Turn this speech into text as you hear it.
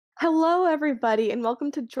Hello, everybody, and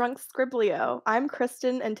welcome to Drunk Skribblio. I'm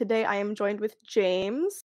Kristin, and today I am joined with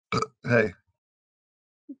James, Hey.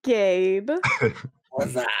 Gabe,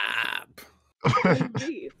 What's up? and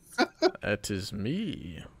Reese. That is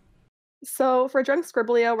me. So for Drunk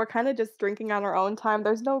Skribblio, we're kind of just drinking on our own time.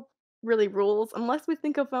 There's no really rules unless we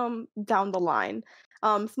think of them down the line.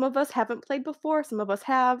 Some of us haven't played before, some of us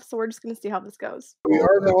have, so we're just going to see how this goes. We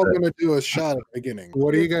are all going to do a shot at the beginning.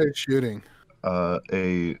 What are you guys shooting? A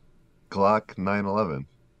Glock 911.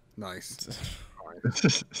 Nice.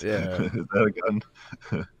 Yeah. Is that a gun?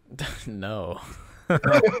 No.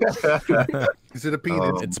 Is it a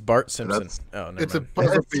penis? It's Bart Simpson. Oh, no. It's a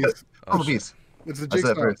puzzle piece. Puzzle piece. It's a I said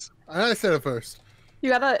jigsaw. first. I said it first. You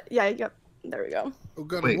gotta, there we go. Oh,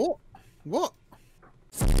 God, Wait. what?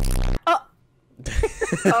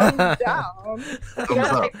 Thumbs down. You Thumbs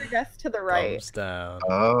gotta up. take your guess to the right. Thumbs down.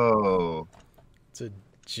 Oh. It's a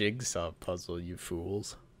jigsaw puzzle, you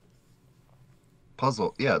fools.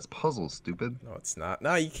 Puzzle. Yeah, it's puzzle, stupid. No, it's not.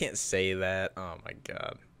 No, you can't say that. Oh, my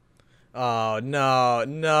God. Oh, no.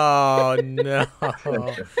 No.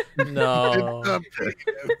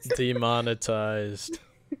 Demonetized.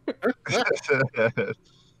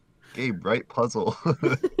 Gabe, right puzzle.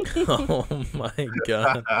 Oh, my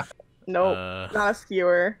God. Nope, not a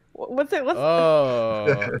skewer. What's it?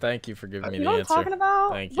 Oh, thank you for giving me You the know what I'm answer. talking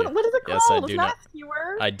about? Thank you. What is it Yes, I called? do It's know. not a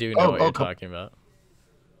skewer. I do know what you're come- talking about.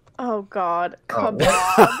 Oh God, Oh.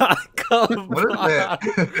 kebab. What is that?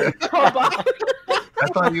 Kebab. I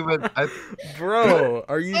thought you meant. Bro,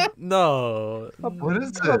 are you? No. What is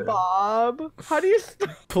it? Kebab. How do you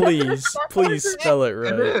spell? Please spell it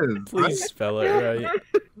right. It is. Please spell it right.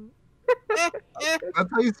 That's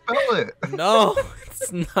how you spell it. No,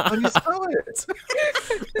 it's How do you not. spell it?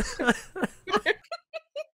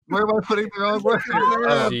 Where am I putting the wrong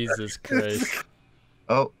word? Jesus Christ.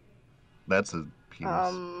 Oh, that's a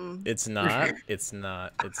penis. It's not. It's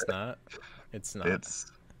not. It's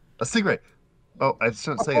a cigarette. Oh, I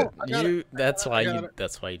shouldn't say it. That's why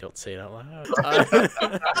you don't say it out loud.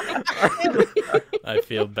 I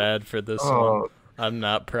feel bad for this one. Oh, I'm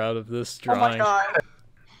not proud of this Oh my drawing. God.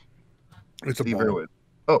 It's a Steve ball. Irwin.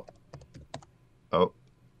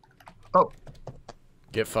 Oh.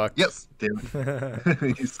 Get fucked. Yes. Damn.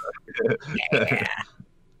 You suck.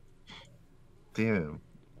 Damn.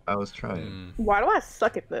 I was trying. Why do I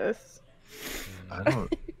suck at this? I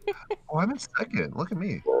don't. Oh, I'm in second. Look at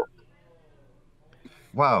me.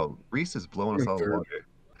 Wow, Reese is blowing us all the water.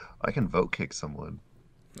 I can vote kick someone.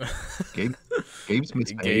 Gabe's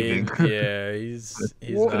misbehaving. Gabe, yeah, he's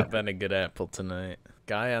not been a good apple tonight.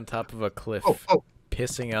 Guy on top of a cliff, Oh,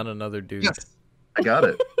 pissing on another dude. yes. I got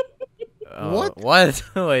it. What?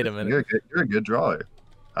 Wait a minute. You're a good drawer.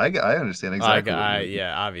 I understand exactly.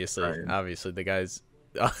 Yeah, obviously, Right. the guy's.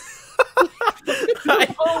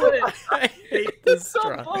 Bullet. I hate this It's a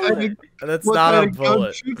drawing. bullet. I mean, That's what not kind a of gun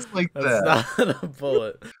bullet. shoots like That's that? not a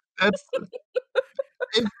bullet. That's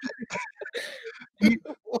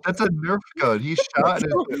that's a Nerf gun. He shot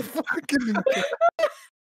it. Fucking-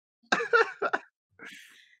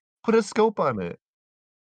 Put a scope on it.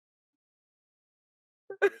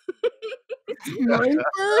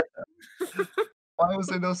 Why was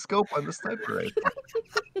there no scope on the sniper rifle?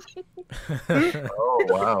 Oh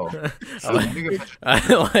wow.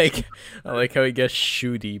 I like how he gets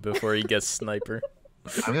shooty before he gets sniper.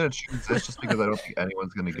 I'm gonna choose this just because I don't think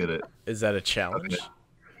anyone's gonna get it. Is that a challenge?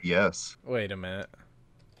 Yes. Wait a minute.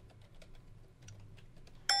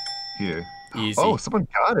 Here. Easy. Oh, someone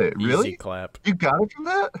got it. Easy Really? clap. You got it from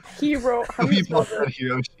that? Hero. How do you spell People it? said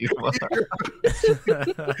Hiroshima.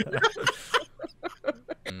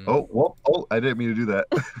 Oh, well, I didn't mean to do that.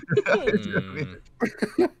 I didn't mean-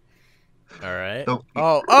 All right. Don't-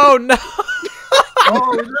 Oh no!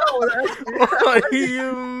 Oh no! That's... What do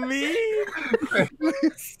you mean?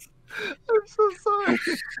 I'm so sorry.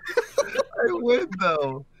 I win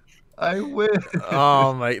though. I win.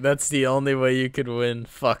 Oh my! That's the only way you could win.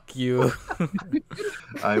 Fuck you.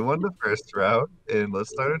 I won the first round, and let's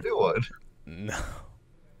start a new one. No.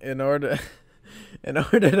 In order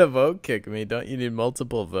to vote kick me, don't you need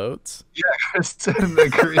multiple votes? Kristen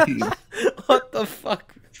agreed. What the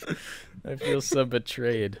fuck? I feel so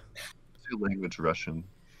betrayed. Two language Russian.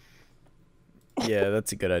 Yeah,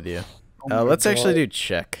 that's a good idea. Oh my Let's actually God. do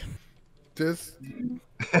check. Just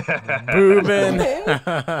Boobin.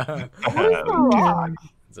 What is the rock?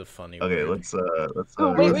 It's a funny Okay, word. let's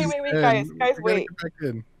Oh, wait, and guys, we gotta wait. get back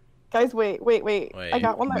in. Guys, wait. Wait, I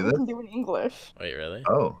got one you that do we this? can do in English. Wait, really?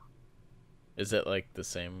 Oh. Is it like the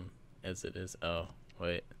same as it is? Oh,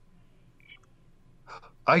 wait.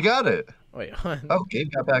 I got it. Wait, what? Oh,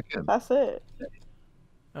 Gabe got back in. That's it.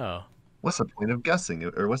 Oh. What's the point of guessing,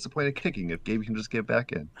 or what's the point of kicking if Gabe can just get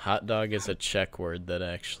back in? Hot dog is a check word that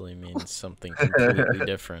actually means something completely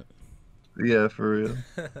different. Yeah, for real.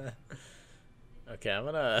 Okay, I'm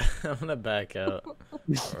gonna back out.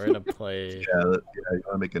 We're gonna play. Yeah, you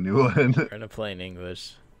want to make a new one? We're gonna play in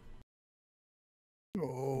English.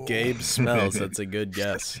 Oh. Gabe smells. That's a good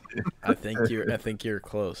guess. I think you're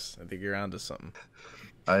close. I think you're onto something.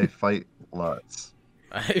 I fight lots.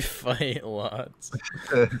 I fight lots.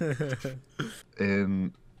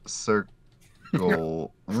 In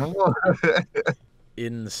circle.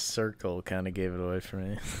 In circle kind of gave it away for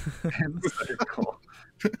me. In circle.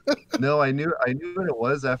 No, I knew what it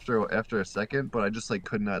was after a second, but I just like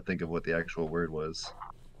could not think of what the actual word was.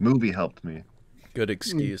 Movie helped me. Good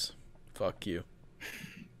excuse. Fuck you.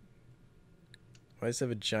 Why does it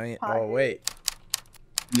have a giant? Oh wait.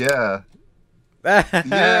 Yeah.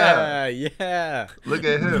 Yeah. Yeah. Look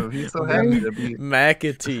at him. He's so happy to be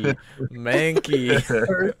Macatee. Manky.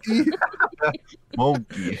 Turkey.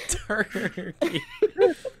 monkey. Turkey.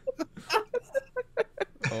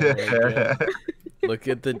 Oh my God. Look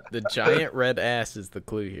at the giant red ass is the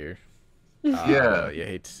clue here. Yeah. You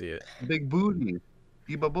hate to see it. Big booty.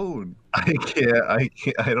 Be baboon. I can't.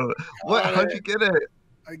 I don't. What? How'd you get it?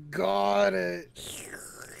 I got it.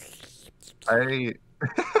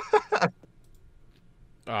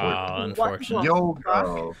 Oh, unfortunate.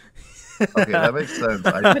 Yoga. Okay, that makes sense.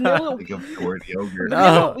 I Vanilla think of the word yogurt.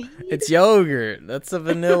 No, it's yogurt. That's a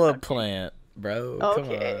vanilla plant, bro.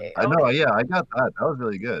 Okay. I know. Yeah, I got that. That was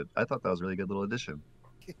really good. I thought that was a really good little addition.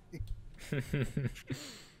 Come on.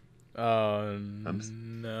 Oh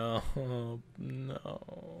no,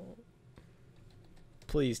 no.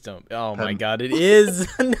 Please don't. Oh my God, it is.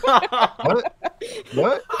 No. What?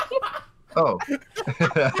 What? Oh.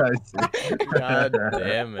 I see. God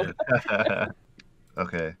damn it.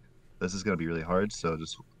 Okay. This is gonna be really hard, so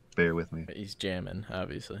just bear with me. He's jamming,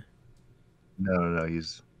 obviously. No.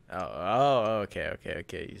 He's. Oh, okay.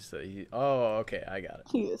 Oh, okay. I got it.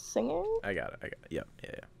 He is singing. I got it. Yep.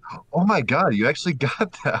 Yeah. Oh my God! You actually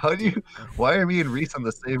got that. How do you? Why are me and Reese on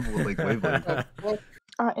the same like wavelength?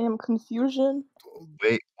 I am confusion.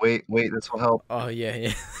 Wait. This will help. Oh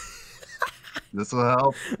yeah. This will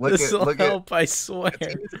help. This will Look help. I swear.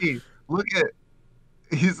 It's easy. Look at.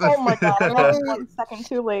 He's. Oh my God! I'm not 1 second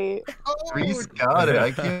too late. Reese got it.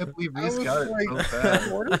 I can't believe Reese got it so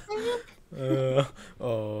fast.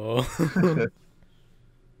 Oh.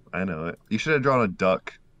 I know it. You should have drawn a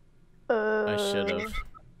duck. I should have.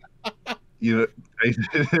 You.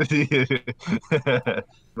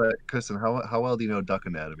 But Kristin, how well do you know duck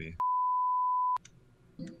anatomy?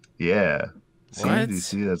 Yeah. See, What? you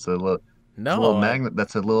see, that's a little. No.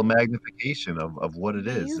 That's a little magnification of what it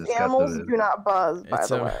is. These It's got animals the. do not buzz, by It's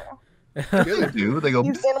the a- way. Yeah, they do. They go.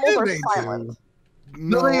 These animals are they do. silent.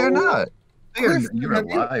 No, they are not. They are, Kristin, you're a have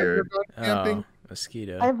you ever liar. gone camping? Oh,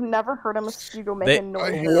 mosquito. I've never heard a mosquito make They- a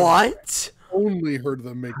noise. have What? only heard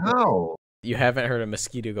them make that. How? You haven't heard a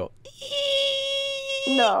mosquito go.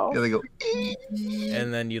 No. Yeah, they go.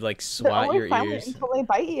 And then you like They're swat only your silent ears. until they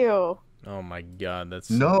bite you. Oh my God, that's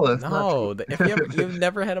No, that's not no. true. If you've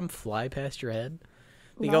never had them fly past your head,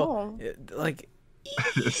 they No. go like.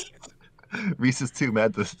 Reese is too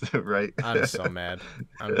mad to right. I'm so mad.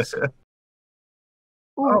 I'm just.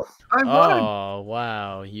 Oh, I won. Oh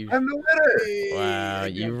wow, you. I'm the winner. Wow,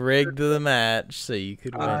 you rigged the match so you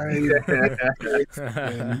could win.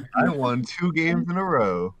 I won 2 games in a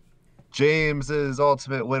row. James is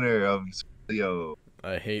ultimate winner of Skribblio.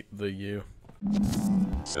 I hate the you.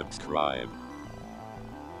 Subscribe.